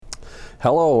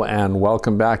Hello and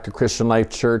welcome back to Christian Life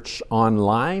Church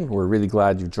Online. We're really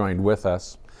glad you've joined with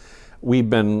us. We've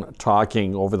been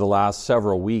talking over the last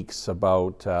several weeks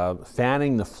about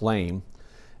fanning the flame,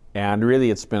 and really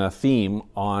it's been a theme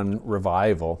on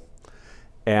revival.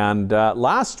 And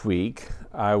last week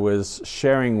I was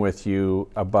sharing with you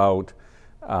about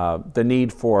the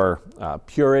need for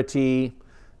purity,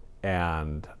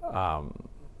 and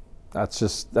that's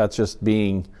just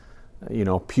being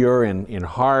pure in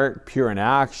heart, pure in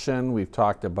action. We've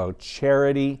talked about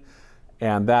charity,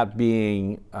 and that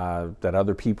being that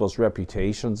other people's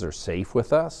reputations are safe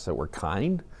with us, that we're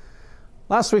kind.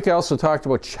 Last week I also talked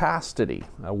about chastity,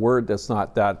 a word that's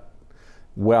not that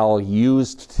well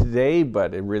used today,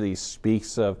 but it really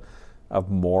speaks of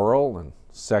moral and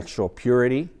sexual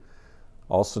purity.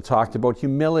 Also talked about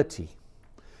humility.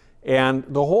 And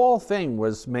the whole thing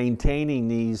was maintaining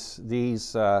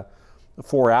these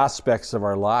four aspects of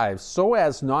our lives so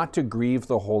as not to grieve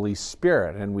the Holy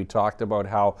Spirit. And we talked about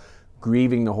how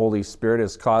grieving the Holy Spirit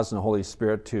is causing the Holy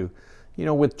Spirit to,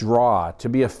 withdraw, to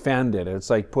be offended. It's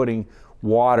like putting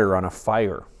water on a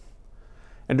fire.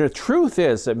 And the truth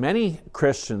is that many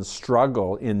Christians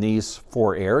struggle in these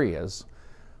four areas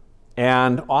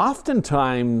and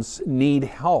oftentimes need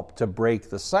help to break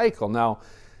the cycle. Now,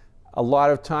 a lot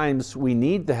of times we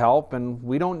need the help and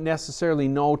we don't necessarily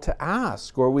know to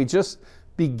ask, or we just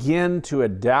begin to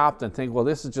adapt and think, well,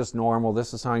 this is just normal.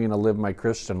 This is how I'm going to live my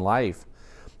Christian life.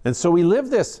 And so we live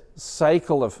this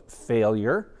cycle of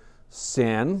failure,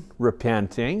 sin,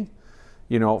 repenting,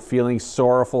 feeling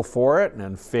sorrowful for it, and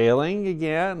then failing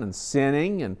again, and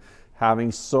sinning, and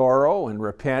having sorrow, and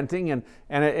repenting. And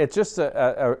it's just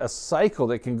a cycle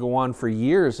that can go on for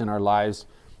years in our lives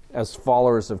as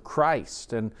followers of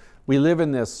Christ. And we live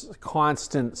in this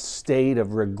constant state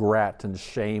of regret and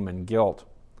shame and guilt.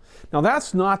 Now,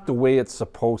 that's not the way it's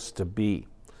supposed to be.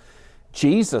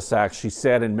 Jesus actually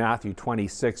said in Matthew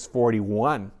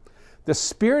 26:41, the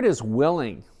spirit is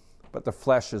willing, but the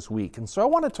flesh is weak. And so I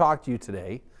want to talk to you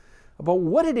today about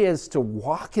what it is to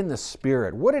walk in the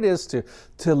Spirit, what it is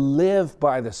to live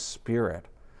by the Spirit.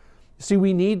 You see,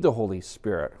 we need the Holy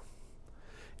Spirit.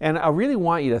 And I really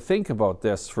want you to think about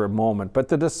this for a moment. But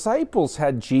the disciples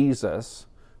had Jesus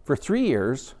for 3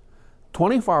 years,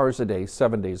 24 hours a day,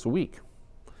 7 days a week.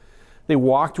 They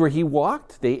walked where he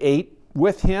walked. They ate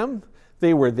with him.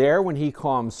 They were there when he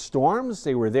calmed storms.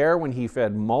 They were there when he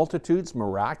fed multitudes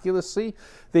miraculously.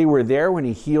 They were there when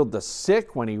he healed the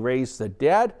sick, when he raised the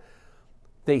dead.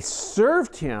 They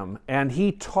served him and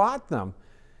he taught them.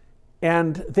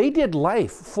 And they did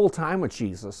life full time with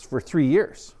Jesus for 3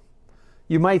 years.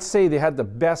 You might say they had the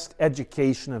best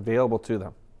education available to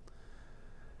them.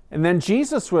 And then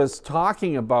Jesus was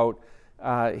talking about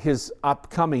his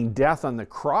upcoming death on the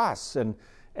cross, and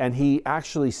he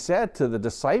actually said to the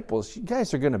disciples, you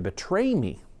guys are going to betray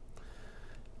me.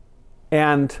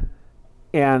 And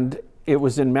it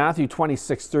was in Matthew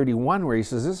 26:31 where he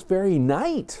says, this very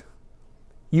night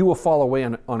you will fall away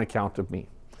on account of me.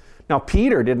 Now,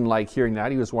 Peter didn't like hearing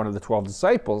that. He was one of the 12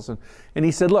 disciples. And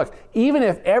he said, look, even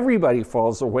if everybody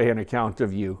falls away on account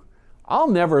of you, I'll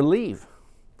never leave.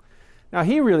 Now,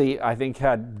 he really, I think,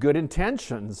 had good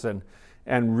intentions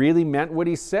and really meant what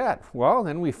he said. Well,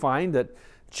 then we find that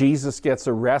Jesus gets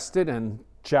arrested in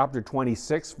chapter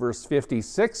 26, verse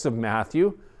 56 of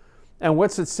Matthew. And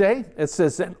what's it say? It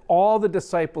says, and all the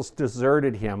disciples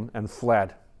deserted him and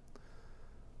fled.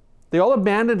 They all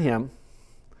abandoned him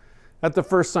at the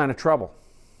first sign of trouble.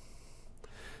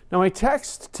 Now, my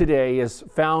text today is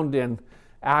found in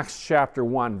Acts chapter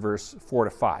 1, verse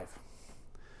 4-5.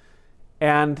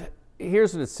 And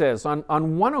here's what it says.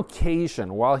 On one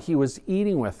occasion, while he was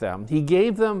eating with them, he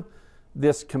gave them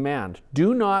this command,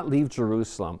 do not leave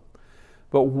Jerusalem,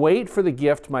 but wait for the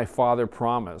gift my Father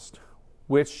promised,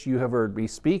 which you have heard me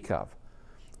speak of.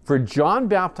 For John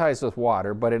baptized with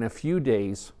water, but in a few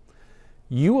days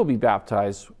you will be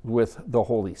baptized with the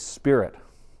Holy Spirit.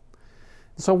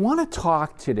 So I want to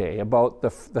talk today about the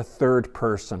third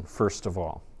person, first of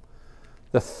all.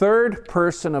 The third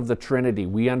person of the Trinity.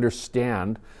 We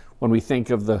understand when we think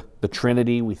of the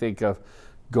Trinity, we think of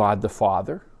God the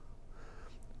Father.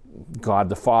 God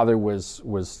the Father was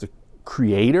the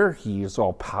creator. He is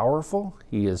all-powerful.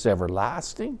 He is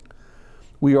everlasting.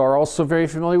 We are also very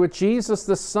familiar with Jesus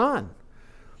the Son.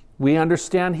 We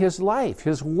understand his life,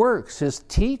 his works, his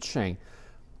teaching.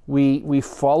 We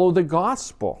follow the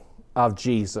gospel of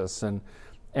Jesus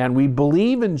and we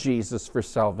believe in Jesus for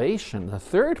salvation. The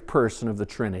third person of the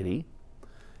Trinity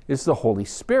is the Holy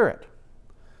Spirit.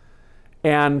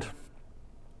 And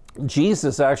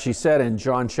Jesus actually said in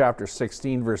John chapter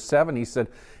 16, verse 7, he said,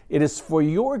 "It is for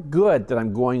your good that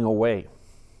I'm going away.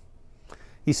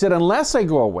 He said, unless I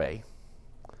go away,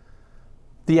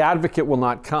 the advocate will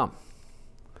not come.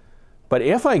 But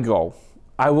if I go,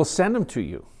 I will send him to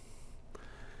you.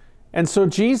 And so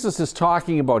Jesus is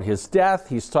talking about his death.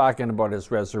 He's talking about his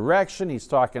resurrection. He's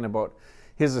talking about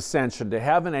his ascension to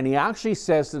heaven. And he actually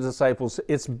says to the disciples,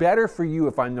 it's better for you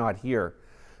if I'm not here.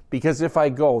 Because if I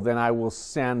go, then I will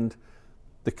send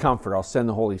the Comforter. I'll send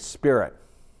the Holy Spirit.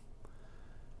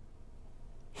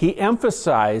 He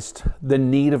emphasized the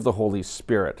need of the Holy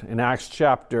Spirit. In Acts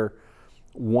chapter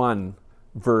 1,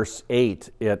 verse 8,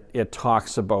 it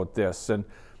talks about this.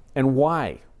 And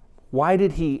why? Why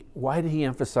did he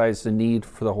emphasize the need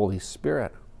for the Holy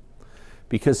Spirit?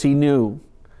 Because he knew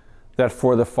that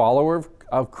for the follower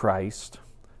of Christ,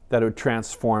 that it would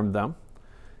transform them,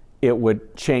 it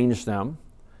would change them,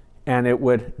 and it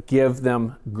would give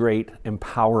them great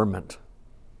empowerment.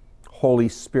 Holy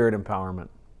Spirit empowerment.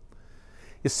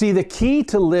 You see, the key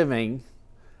to living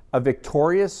a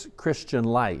victorious Christian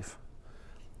life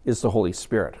is the Holy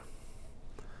Spirit.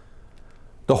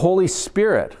 The Holy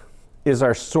Spirit is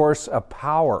our source of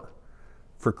power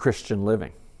for Christian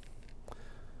living.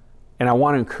 And I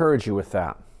want to encourage you with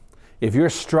that. If you're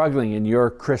struggling in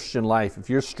your Christian life, if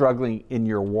you're struggling in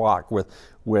your walk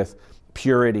with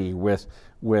purity,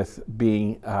 with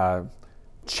being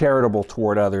charitable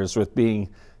toward others, with being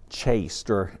chaste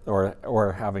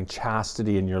or having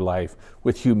chastity in your life,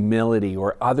 with humility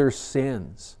or other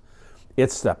sins,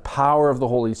 it's the power of the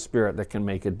Holy Spirit that can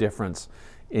make a difference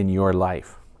in your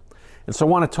life. And so I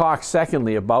want to talk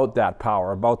secondly about that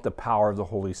power, about the power of the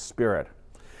Holy Spirit.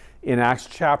 In Acts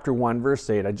chapter 1, verse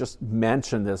 8, I just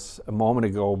mentioned this a moment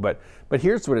ago, but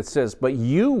here's what it says. But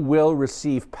you will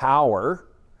receive power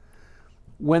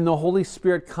when the Holy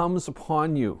Spirit comes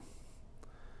upon you.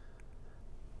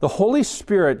 The Holy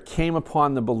Spirit came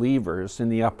upon the believers in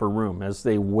the upper room as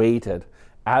they waited,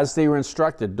 as they were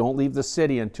instructed, don't leave the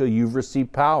city until you've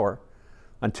received power,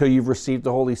 until you've received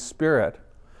the Holy Spirit.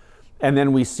 And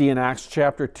then we see in Acts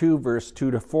chapter 2, verse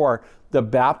 2 to 4, the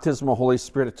baptism of the Holy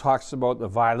Spirit. It talks about the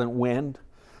violent wind,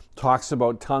 talks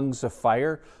about tongues of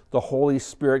fire. The Holy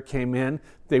Spirit came in.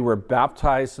 They were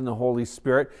baptized in the Holy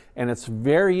Spirit. And it's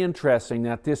very interesting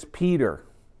that this Peter,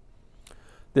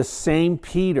 this same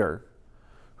Peter,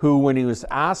 who when he was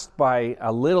asked by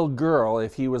a little girl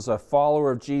if he was a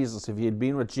follower of Jesus, if he had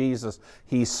been with Jesus,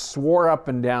 he swore up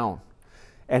and down.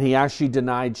 And he actually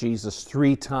denied Jesus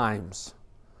 3 times.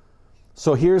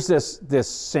 So here's this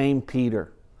same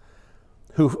Peter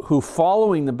who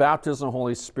following the baptism of the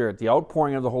Holy Spirit, the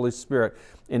outpouring of the Holy Spirit,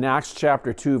 in Acts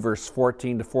chapter 2, verse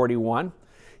 14 to 41,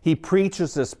 he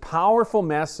preaches this powerful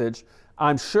message,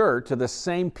 I'm sure, to the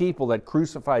same people that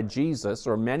crucified Jesus,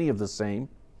 or many of the same.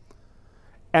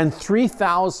 And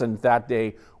 3,000 that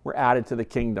day were added to the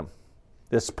kingdom.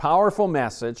 This powerful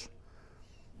message,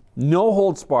 no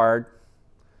holds barred,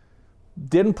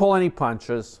 didn't pull any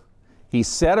punches. He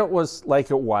said it was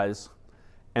like it was,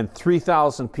 and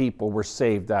 3,000 people were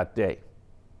saved that day.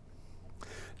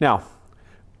 Now,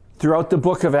 throughout the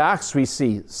book of Acts, we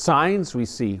see signs, we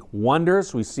see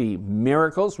wonders, we see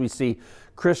miracles, we see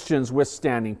Christians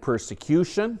withstanding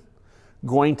persecution,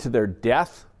 going to their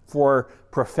death for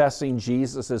professing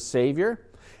Jesus as Savior.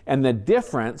 And the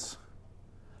difference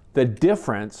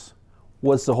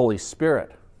was the Holy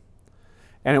Spirit.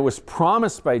 And it was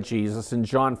promised by Jesus in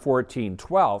John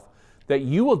 14:12 that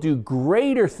you will do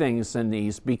greater things than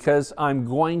these because I'm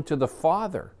going to the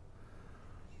Father.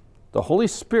 The Holy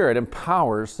Spirit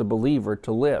empowers the believer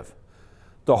to live.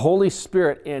 The Holy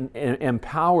Spirit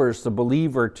empowers the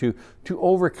believer to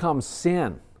overcome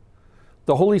sin.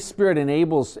 The Holy Spirit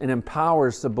enables and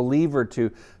empowers the believer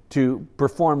to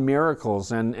perform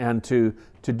miracles and to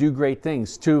do great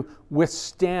things, to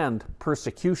withstand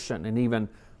persecution and even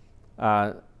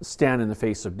stand in the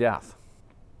face of death.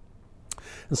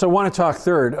 And so I want to talk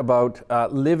third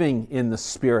about living in the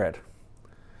Spirit.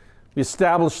 We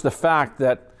established the fact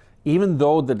that even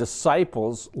though the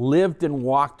disciples lived and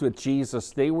walked with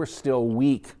Jesus, they were still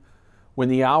weak. When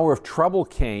the hour of trouble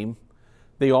came,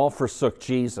 they all forsook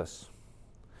Jesus.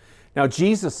 Now,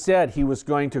 Jesus said he was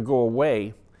going to go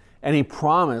away, and he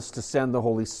promised to send the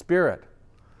Holy Spirit.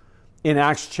 In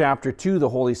Acts chapter 2, the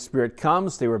Holy Spirit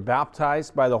comes. They were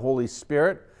baptized by the Holy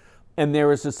Spirit, and there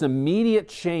was this immediate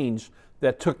change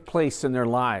that took place in their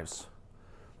lives.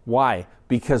 Why?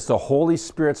 Because the Holy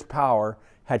Spirit's power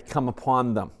had come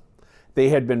upon them. They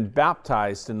had been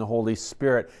baptized in the Holy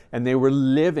Spirit, and they were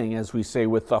living, as we say,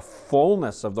 with the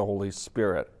fullness of the Holy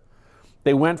Spirit.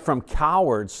 They went from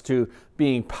cowards to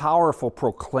being powerful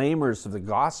proclaimers of the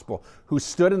gospel, who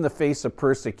stood in the face of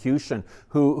persecution,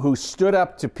 who stood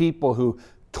up to people who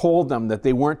told them that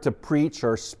they weren't to preach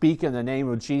or speak in the name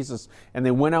of Jesus, and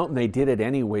they went out and they did it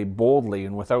anyway, boldly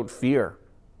and without fear.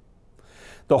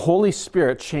 The Holy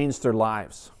Spirit changed their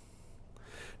lives.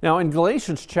 Now in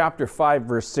Galatians chapter 5,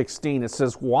 verse 16, it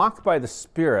says, "Walk by the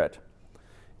Spirit,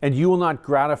 and you will not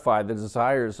gratify the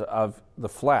desires of the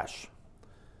flesh."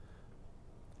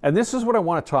 And this is what I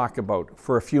want to talk about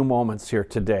for a few moments here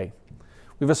today.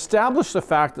 We've established the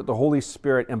fact that the Holy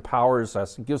Spirit empowers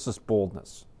us and gives us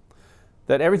boldness,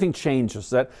 that everything changes,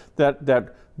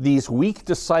 that these weak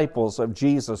disciples of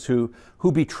Jesus who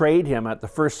betrayed him at the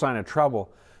first sign of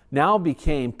trouble now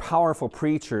became powerful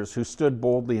preachers who stood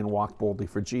boldly and walked boldly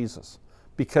for Jesus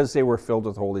because they were filled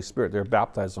with the Holy Spirit. They were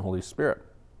baptized in the Holy Spirit.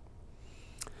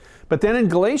 But then in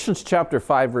Galatians chapter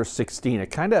 5, verse 16, it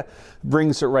kind of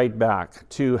brings it right back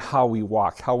to how we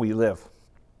walk, how we live.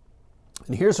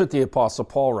 And here's what the Apostle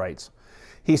Paul writes.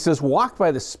 He says, "Walk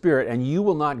by the Spirit, and you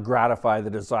will not gratify the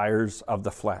desires of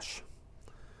the flesh."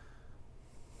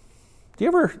 Do you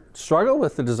ever struggle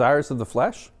with the desires of the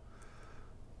flesh?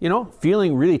 You know,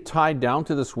 feeling really tied down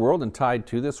to this world and tied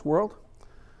to this world?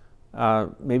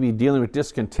 Maybe dealing with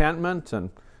discontentment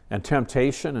and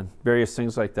temptation and various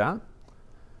things like that?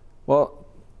 Well,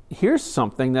 here's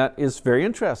something that is very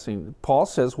interesting. Paul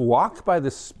says, "Walk by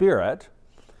the Spirit,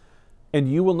 and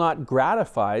you will not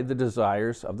gratify the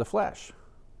desires of the flesh."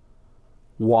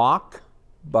 Walk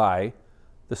by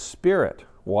the Spirit.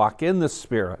 Walk in the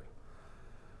Spirit.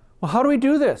 Well, how do we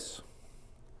do this?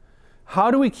 How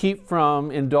do we keep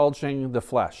from indulging the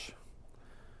flesh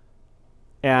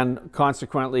and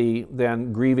consequently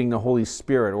then grieving the Holy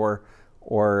Spirit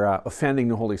or offending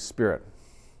the Holy Spirit?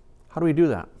 How do we do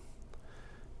that?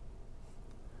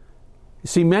 You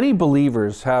see, many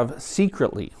believers have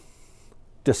secretly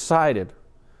decided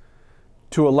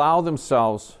to allow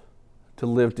themselves to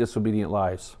live disobedient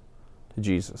lives to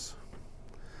Jesus.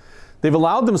 They've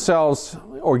allowed themselves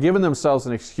or given themselves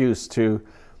an excuse to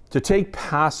take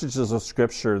passages of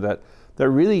Scripture that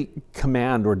really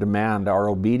command or demand our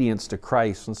obedience to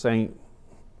Christ and saying,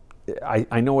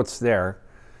 I know it's there,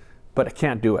 but I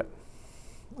can't do it.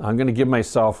 I'm going to give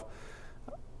myself,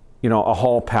 a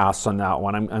hall pass on that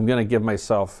one. I'm going to give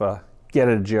myself a get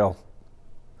out of jail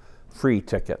free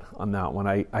ticket on that one.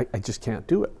 I just can't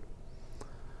do it.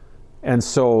 And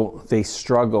so they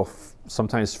struggle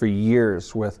sometimes for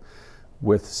years with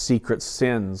secret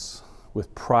sins,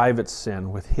 with private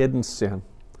sin, with hidden sin.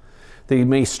 They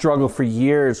may struggle for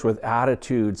years with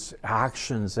attitudes,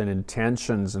 actions, and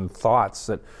intentions and thoughts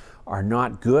that are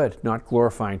not good, not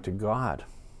glorifying to God.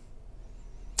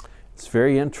 It's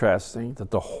very interesting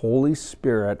that the Holy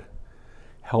Spirit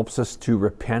helps us to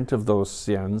repent of those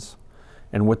sins.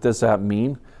 And what does that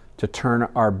mean? To turn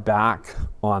our back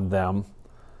on them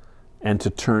and to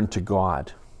turn to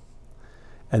God.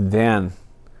 And then,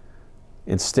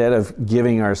 instead of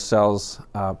giving ourselves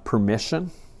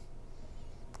permission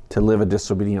to live a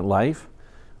disobedient life,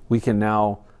 we can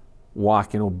now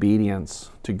walk in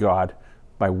obedience to God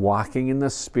by walking in the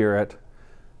Spirit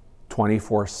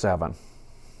 24/7.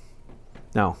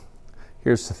 Now,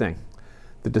 here's the thing.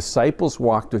 The disciples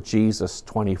walked with Jesus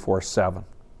 24/7.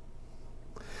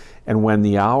 And when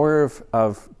the hour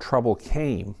of trouble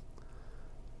came,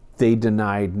 they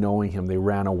denied knowing him. They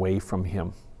ran away from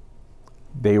him.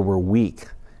 They were weak.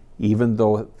 Even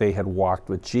though they had walked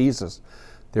with Jesus,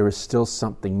 there was still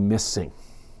something missing.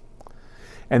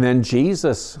 And then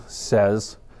Jesus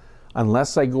says,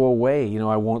 unless I go away,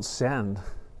 I won't send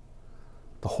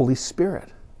the Holy Spirit.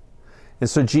 And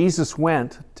so Jesus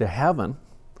went to heaven,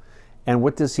 and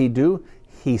what does he do?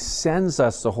 He sends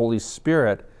us the Holy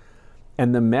Spirit,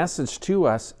 and the message to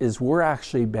us is we're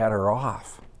actually better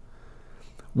off.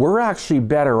 We're actually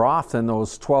better off than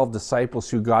those 12 disciples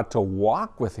who got to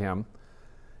walk with him.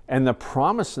 And the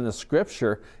promise in the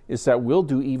Scripture is that we'll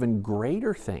do even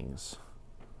greater things.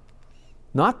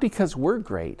 Not because we're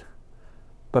great,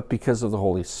 but because of the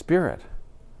Holy Spirit.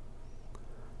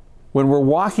 When we're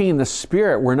walking in the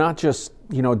Spirit, we're not just,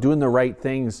 doing the right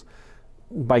things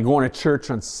by going to church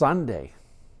on Sunday.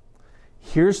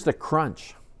 Here's the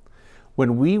crunch.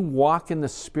 When we walk in the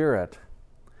Spirit,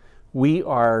 we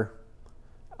are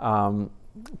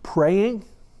praying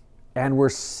and we're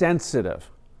sensitive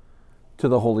to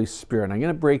the Holy Spirit. I'm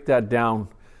going to break that down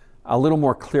a little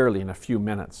more clearly in a few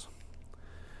minutes.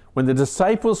 When the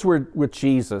disciples were with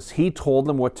Jesus, he told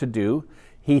them what to do.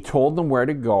 He told them where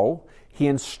to go. He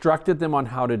instructed them on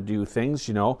how to do things,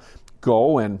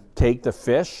 go and take the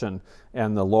fish and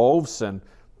the loaves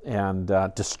and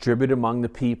distribute among the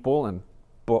people. And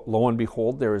lo and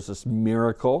behold, there was this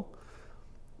miracle.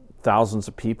 Thousands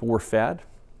of people were fed.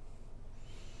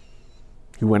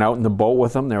 He went out in the boat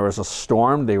with them. There was a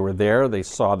storm. They were there. They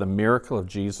saw the miracle of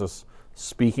Jesus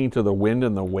speaking to the wind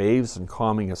and the waves and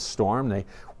calming a storm. They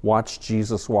watched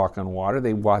Jesus walk on water.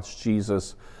 They watched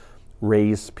Jesus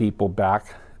raise people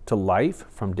back to life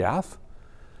from death.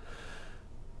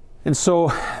 And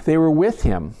so they were with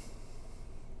him.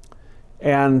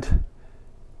 And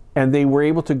they were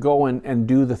able to go and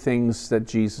do the things that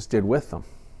Jesus did with them.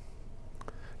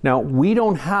 Now, we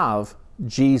don't have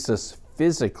Jesus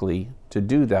physically to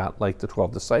do that like the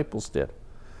 12 disciples did.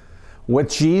 What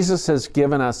Jesus has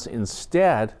given us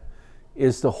instead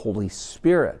is the Holy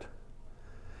Spirit.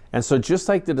 And so just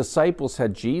like the disciples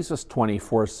had Jesus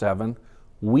 24/7,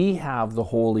 we have the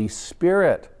Holy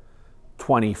Spirit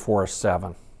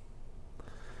 24/7.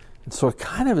 And so it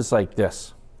kind of is like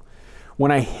this.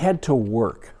 When I head to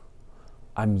work,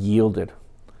 I'm yielded.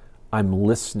 I'm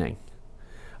listening.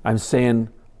 I'm saying,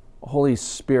 Holy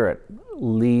Spirit,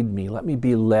 lead me. Let me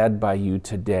be led by you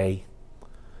today.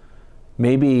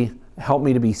 Maybe help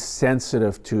me to be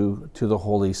sensitive to the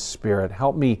Holy Spirit.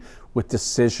 Help me with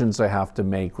decisions I have to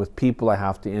make, with people I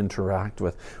have to interact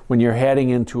with. When you're heading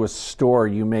into a store,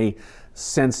 you may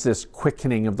sense this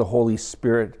quickening of the Holy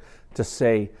Spirit to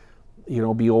say,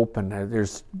 be open.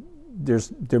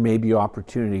 There may be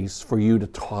opportunities for you to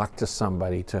talk to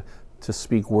somebody, to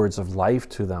speak words of life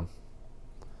to them.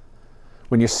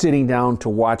 When you're sitting down to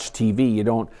watch TV, you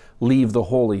don't leave the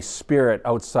Holy Spirit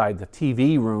outside the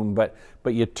TV room, but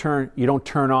you don't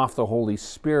turn off the Holy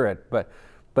Spirit.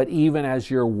 But even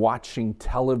as you're watching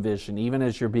television, even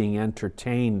as you're being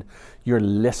entertained, you're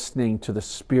listening to the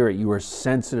Spirit. You are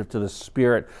sensitive to the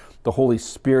Spirit. The Holy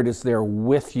Spirit is there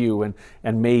with you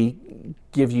and may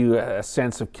give you a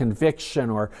sense of conviction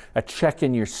or a check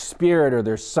in your spirit, or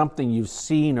there's something you've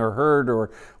seen or heard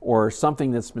or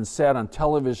something that's been said on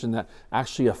television that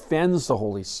actually offends the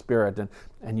Holy Spirit,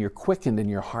 and you're quickened in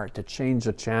your heart to change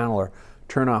the channel or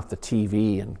turn off the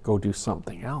TV and go do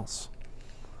something else.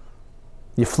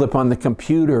 You flip on the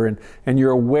computer and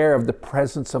you're aware of the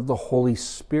presence of the Holy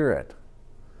Spirit.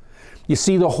 You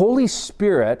see, the Holy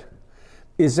Spirit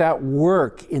is at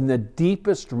work in the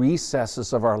deepest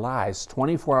recesses of our lives,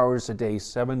 24 hours a day,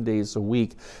 7 days a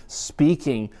week,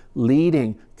 speaking,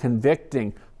 leading,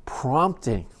 convicting,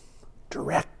 prompting,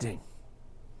 directing.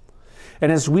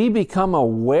 And as we become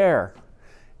aware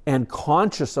and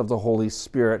conscious of the Holy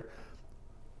Spirit,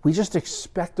 we just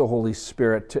expect the Holy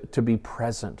Spirit to be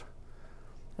present.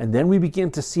 And then we begin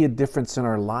to see a difference in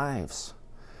our lives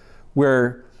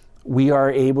where we are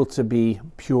able to be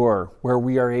pure, where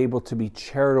we are able to be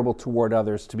charitable toward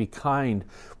others, to be kind,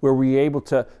 where we are able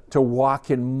to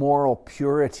walk in moral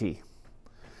purity,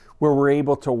 where we're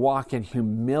able to walk in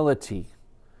humility,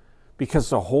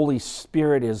 because the Holy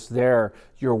Spirit is there.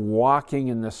 You're walking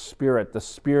in the Spirit. The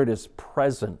Spirit is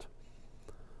present.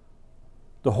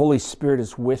 The Holy Spirit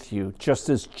is with you, just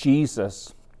as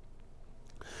Jesus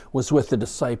was with the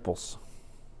disciples.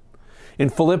 In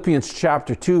Philippians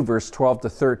chapter 2, verse 12 to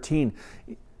 13,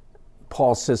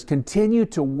 Paul says, "Continue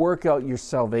to work out your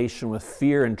salvation with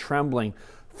fear and trembling,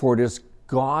 for it is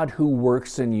God who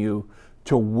works in you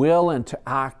to will and to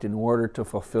act in order to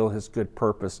fulfill his good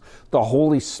purpose." The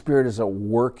Holy Spirit is at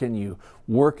work in you.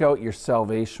 Work out your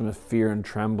salvation with fear and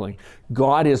trembling.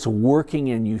 God is working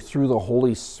in you through the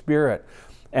Holy Spirit.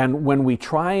 And when we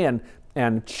try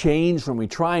and change, when we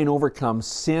try and overcome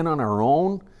sin on our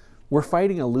own, we're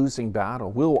fighting a losing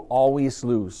battle. We'll always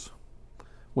lose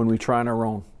when we try on our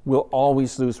own. We'll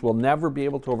always lose. We'll never be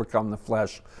able to overcome the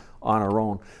flesh on our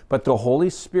own. But the Holy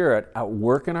Spirit at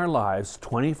work in our lives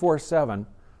 24/7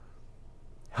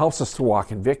 helps us to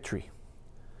walk in victory.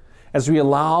 As we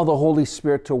allow the Holy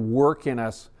Spirit to work in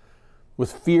us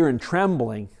with fear and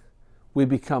trembling, we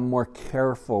become more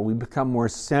careful, we become more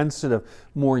sensitive,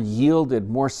 more yielded,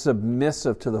 more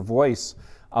submissive to the voice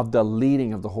of the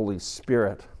leading of the Holy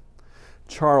Spirit.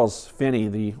 Charles Finney,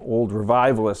 the old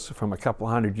revivalist from a couple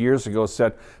hundred years ago,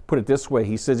 put it this way.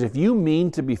 He says, "If you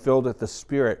mean to be filled with the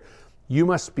Spirit, you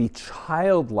must be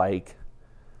childlike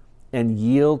and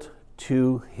yield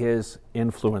to his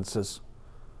influences.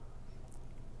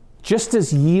 Just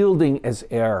as yielding as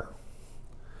air.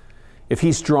 If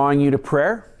he's drawing you to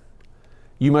prayer,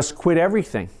 you must quit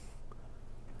everything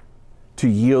to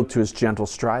yield to his gentle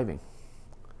striving.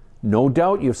 No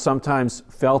doubt you've sometimes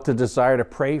felt a desire to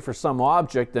pray for some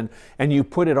object and you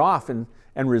put it off and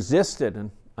resisted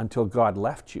until God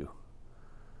left you.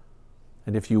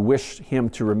 And if you wish him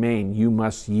to remain, you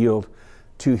must yield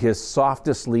to his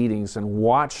softest leadings and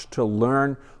watch to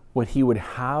learn what he would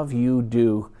have you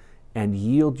do and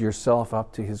yield yourself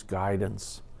up to his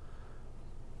guidance."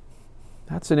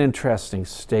 That's an interesting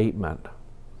statement.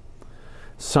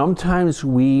 Sometimes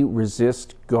we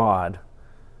resist God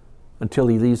until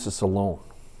he leaves us alone.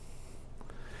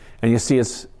 And you see,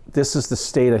 this is the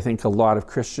state I think a lot of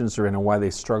Christians are in, and why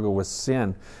they struggle with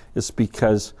sin, is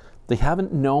because they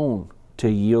haven't known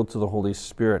to yield to the Holy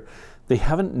Spirit. They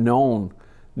haven't known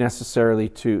necessarily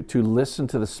to listen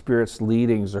to the Spirit's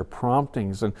leadings or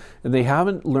promptings, and they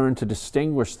haven't learned to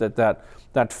distinguish that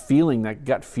feeling, that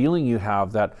gut feeling you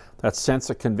have, that sense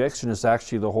of conviction is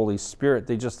actually the Holy Spirit.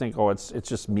 They just think, oh, it's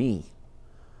just me.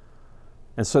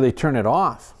 And so they turn it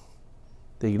off.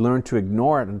 They learn to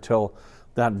ignore it until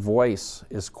that voice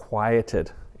is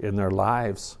quieted in their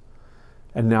lives.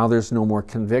 And now there's no more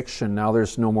conviction. Now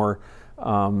there's no more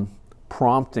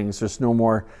promptings. There's no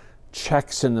more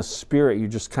checks in the Spirit. You're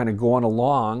just kind of going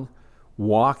along,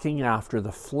 walking after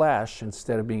the flesh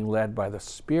instead of being led by the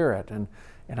Spirit. And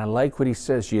I like what he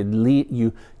says.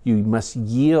 You must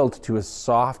yield to his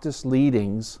softest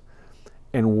leadings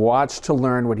and watch to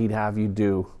learn what he'd have you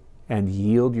do, and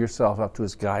yield yourself up to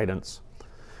his guidance.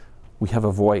 We have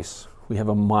a voice. We have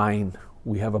a mind.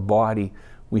 We have a body.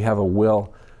 We have a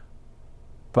will.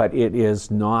 But it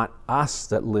is not us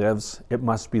that lives. It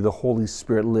must be the Holy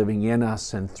Spirit living in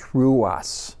us and through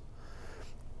us.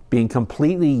 Being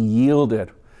completely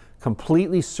yielded,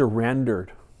 completely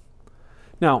surrendered.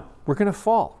 Now, we're going to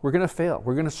fall. We're going to fail.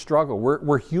 We're going to struggle.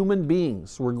 We're human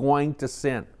beings. We're going to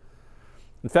sin.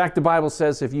 In fact, the Bible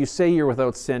says if you say you're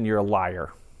without sin, you're a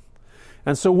liar.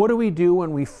 And so what do we do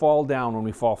when we fall down, when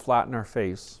we fall flat in our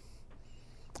face?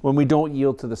 When we don't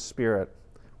yield to the Spirit?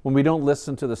 When we don't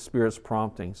listen to the Spirit's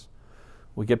promptings?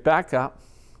 We get back up,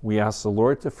 we ask the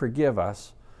Lord to forgive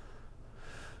us,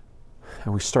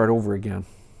 and we start over again.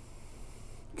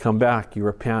 Come back, you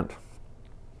repent.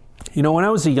 You know, when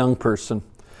I was a young person,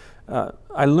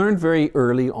 I learned very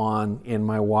early on in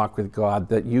my walk with God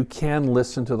that you can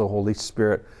listen to the Holy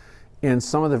Spirit in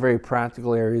some of the very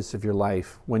practical areas of your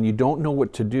life. When you don't know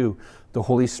what to do, the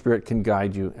Holy Spirit can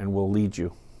guide you and will lead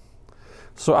you.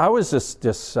 So I was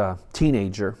this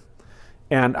teenager,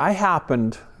 and I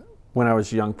happened, when I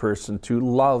was a young person, to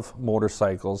love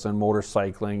motorcycles and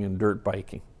motorcycling and dirt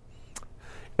biking.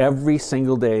 Every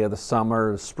single day of the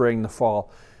summer, the spring, the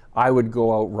fall, I would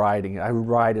go out riding. I would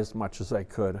ride as much as I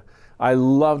could. I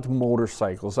loved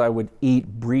motorcycles. I would eat,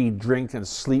 breathe, drink, and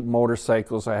sleep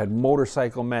motorcycles. I had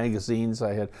motorcycle magazines.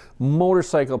 I had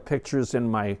motorcycle pictures in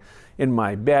my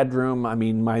bedroom. I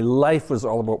mean, my life was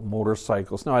all about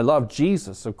motorcycles. Now, I loved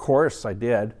Jesus, of course I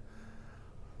did,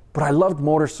 but I loved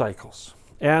motorcycles.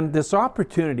 And this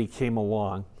opportunity came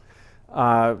along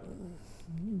to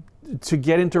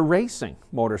get into racing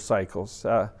motorcycles,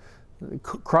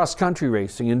 cross-country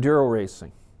racing, enduro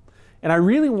racing. And I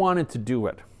really wanted to do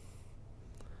it.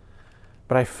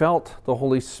 But I felt the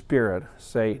Holy Spirit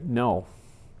say, no,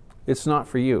 it's not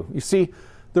for you. You see,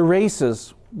 the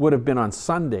races would have been on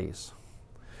Sundays.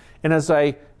 And as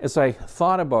I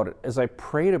thought about it, as I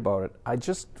prayed about it, I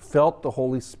just felt the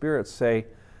Holy Spirit say,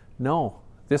 no,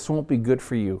 this won't be good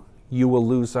for you. You will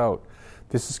lose out.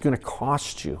 This is going to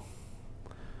cost you.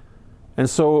 And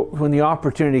so when the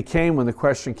opportunity came, when the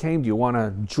question came, do you want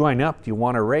to join up? Do you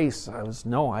want to race?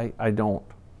 No, I don't.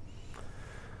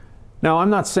 Now,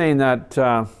 I'm not saying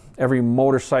that every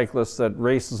motorcyclist that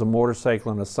races a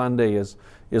motorcycle on a Sunday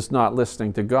is not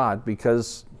listening to God,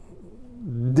 because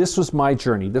this was my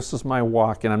journey, this was my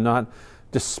walk, and I'm not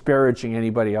disparaging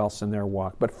anybody else in their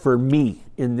walk. But for me,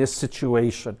 in this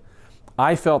situation,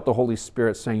 I felt the Holy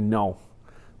Spirit saying, no,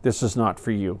 this is not for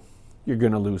you. You're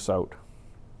going to lose out.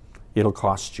 It'll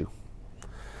cost you.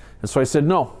 And so I said,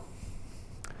 no.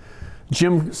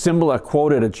 Jim Cymbala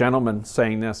quoted a gentleman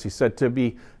saying this. He said, to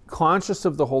be conscious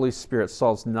of the Holy Spirit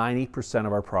solves 90%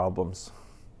 of our problems.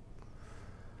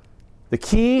 The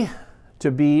key to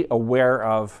be aware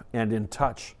of and in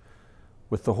touch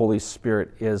with the Holy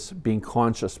Spirit is being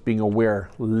conscious, being aware,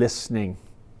 listening,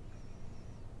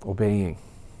 obeying.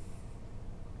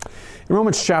 In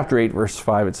Romans chapter 8, verse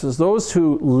 5, it says, those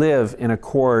who live in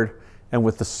accord and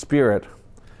with the Spirit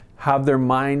have their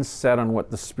minds set on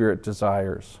what the Spirit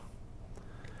desires.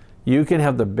 You can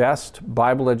have the best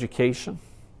Bible education.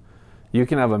 You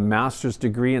can have a master's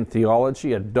degree in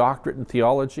theology, a doctorate in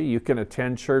theology. You can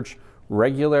attend church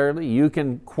regularly. You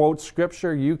can quote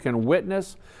Scripture. You can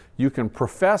witness. You can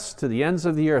profess to the ends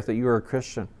of the earth that you are a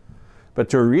Christian. But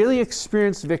to really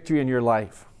experience victory in your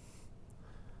life,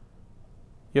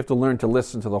 you have to learn to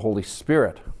listen to the Holy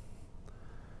Spirit.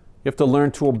 You have to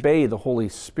learn to obey the Holy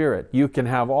Spirit. You can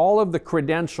have all of the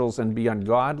credentials and be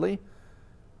ungodly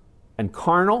and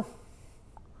carnal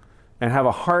and have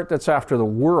a heart that's after the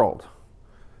world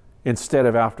instead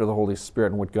of after the Holy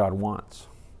Spirit and what God wants.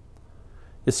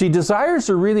 You see, desires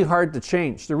are really hard to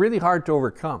change. They're really hard to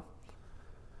overcome.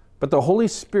 But the Holy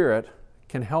Spirit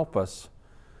can help us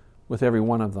with every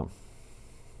one of them.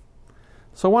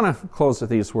 So I want to close with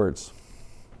these words.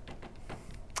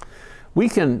 We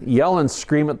can yell and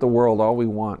scream at the world all we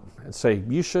want and say,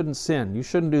 you shouldn't sin, you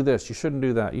shouldn't do this, you shouldn't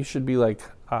do that, you should be like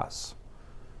us.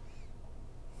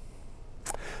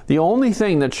 The only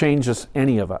thing that changes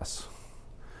any of us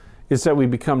is that we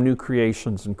become new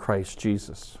creations in Christ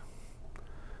Jesus.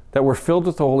 That we're filled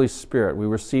with the Holy Spirit, we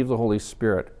receive the Holy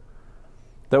Spirit.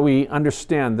 That we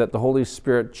understand that the Holy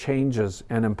Spirit changes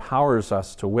and empowers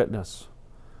us to witness.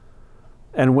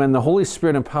 And when the Holy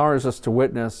Spirit empowers us to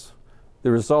witness,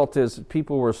 the result is that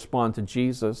people will respond to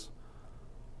Jesus.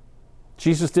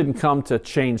 Jesus didn't come to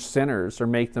change sinners or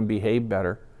make them behave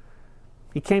better.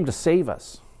 He came to save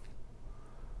us.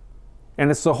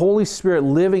 And it's the Holy Spirit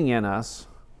living in us,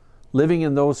 living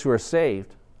in those who are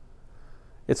saved.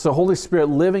 It's the Holy Spirit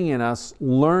living in us,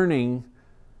 learning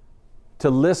to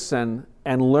listen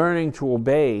and learning to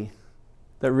obey,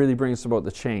 that really brings about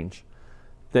the change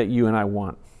that you and I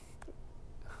want.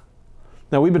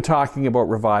 Now, we've been talking about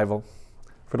revival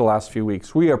for the last few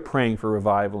weeks. We are praying for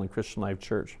revival in Christian Life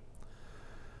Church.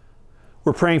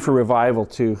 We're praying for revival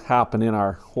to happen in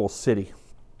our whole city.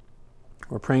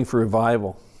 We're praying for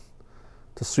revival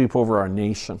to sweep over our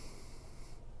nation.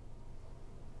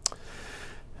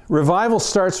 Revival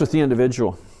starts with the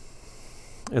individual.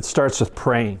 It starts with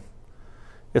praying.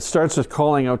 It starts with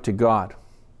calling out to God.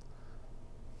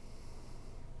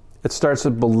 It starts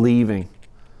with believing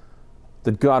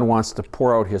that God wants to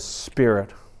pour out His Spirit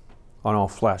on all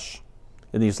flesh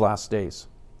in these last days.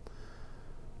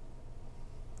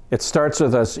 It starts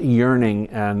with us yearning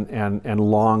and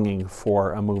longing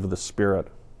for a move of the Spirit.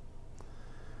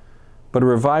 But a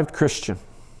revived Christian,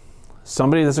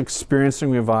 somebody that's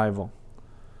experiencing revival,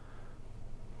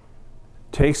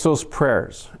 takes those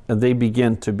prayers and they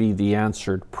begin to be the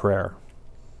answered prayer.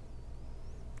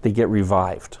 They get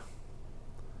revived.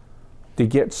 They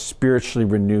get spiritually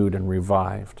renewed and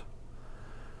revived.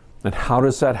 And how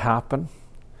does that happen?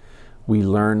 We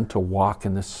learn to walk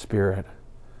in the Spirit.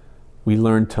 We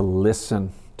learn to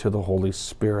listen to the Holy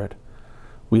Spirit.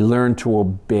 We learn to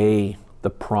obey the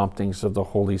promptings of the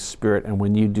Holy Spirit. And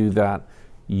when you do that,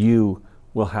 you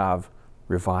will have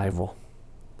revival.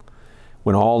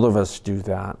 When all of us do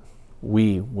that,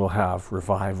 we will have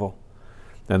revival.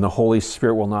 Then the Holy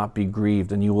Spirit will not be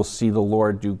grieved, and you will see the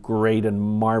Lord do great and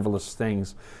marvelous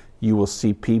things. You will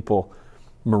see people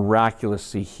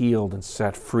miraculously healed and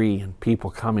set free, and people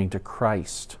coming to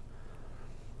Christ.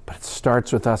 But it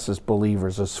starts with us as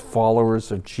believers, as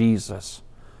followers of Jesus,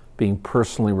 being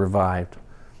personally revived,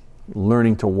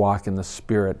 learning to walk in the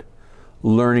Spirit,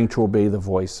 learning to obey the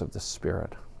voice of the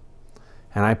Spirit.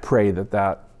 And I pray that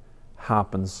that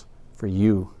happens for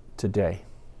you today.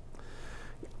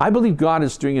 I believe God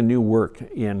is doing a new work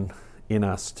in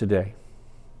us today.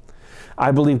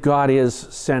 I believe God is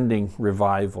sending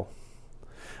revival.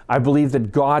 I believe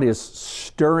that God is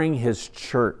stirring His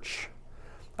church.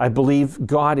 I believe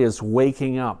God is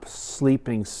waking up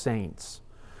sleeping saints.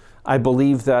 I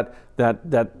believe that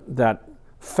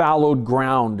fallowed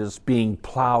ground is being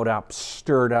plowed up,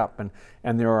 stirred up,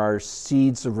 and there are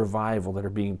seeds of revival that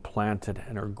are being planted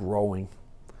and are growing.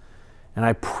 And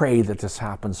I pray that this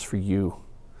happens for you.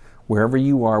 Wherever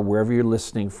you are, wherever you're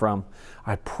listening from,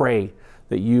 I pray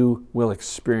that you will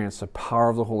experience the power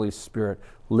of the Holy Spirit,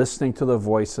 listening to the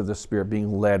voice of the Spirit,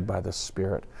 being led by the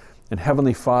Spirit. And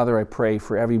Heavenly Father, I pray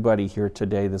for everybody here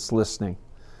today that's listening,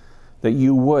 that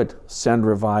you would send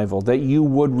revival, that you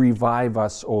would revive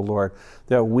us, O Lord,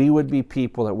 that we would be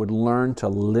people that would learn to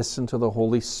listen to the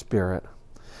Holy Spirit.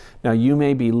 Now, you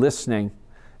may be listening,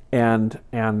 and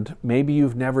maybe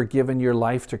you've never given your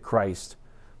life to Christ.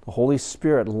 The Holy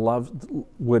Spirit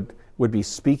would be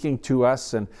speaking to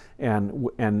us, and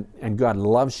God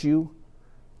loves you.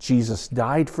 Jesus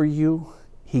died for you.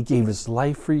 He gave His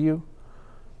life for you,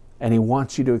 and He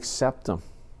wants you to accept Him.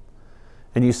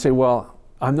 And you say, well,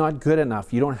 I'm not good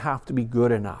enough. You don't have to be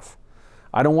good enough.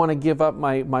 I don't want to give up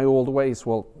my old ways.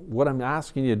 Well, what I'm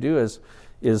asking you to do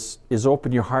is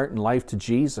open your heart and life to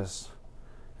Jesus,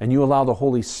 and you allow the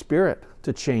Holy Spirit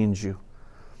to change you.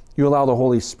 You allow the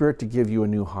Holy Spirit to give you a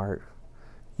new heart.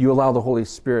 You allow the Holy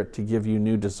Spirit to give you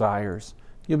new desires.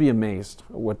 You'll be amazed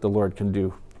at what the Lord can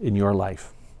do in your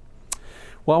life.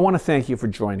 Well, I want to thank you for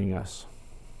joining us.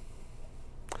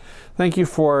 Thank you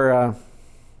for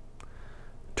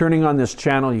turning on this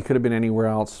channel. You could have been anywhere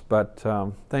else, but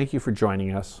thank you for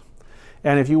joining us.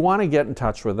 And if you want to get in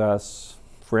touch with us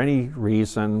for any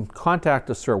reason, contact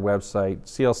us through our website,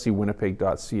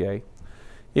 clcwinnipeg.ca.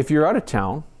 If you're out of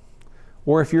town,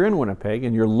 Or if you're in Winnipeg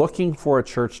and you're looking for a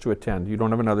church to attend, you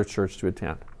don't have another church to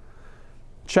attend,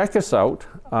 check us out.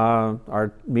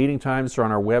 Our meeting times are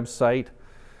on our website,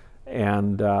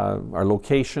 and our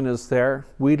location is there.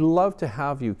 We'd love to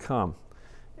have you come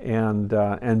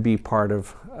and be part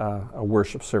of a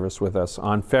worship service with us.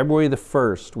 On February the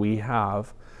 1st, we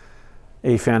have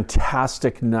a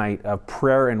fantastic night of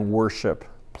prayer and worship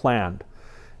planned.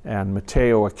 And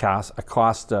Mateo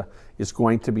Acosta is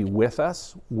going to be with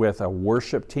us with a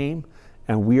worship team,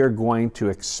 and we are going to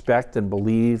expect and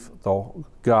believe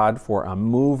God for a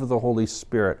move of the Holy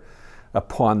Spirit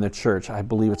upon the church. I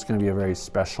believe it's going to be a very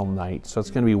special night. So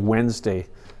it's going to be Wednesday,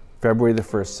 February the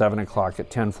 1st, 7 o'clock at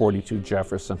 1042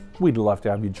 Jefferson. We'd love to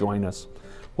have you join us.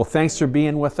 Well, thanks for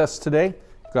being with us today.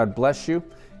 God bless you,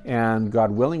 and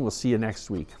God willing, we'll see you next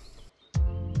week.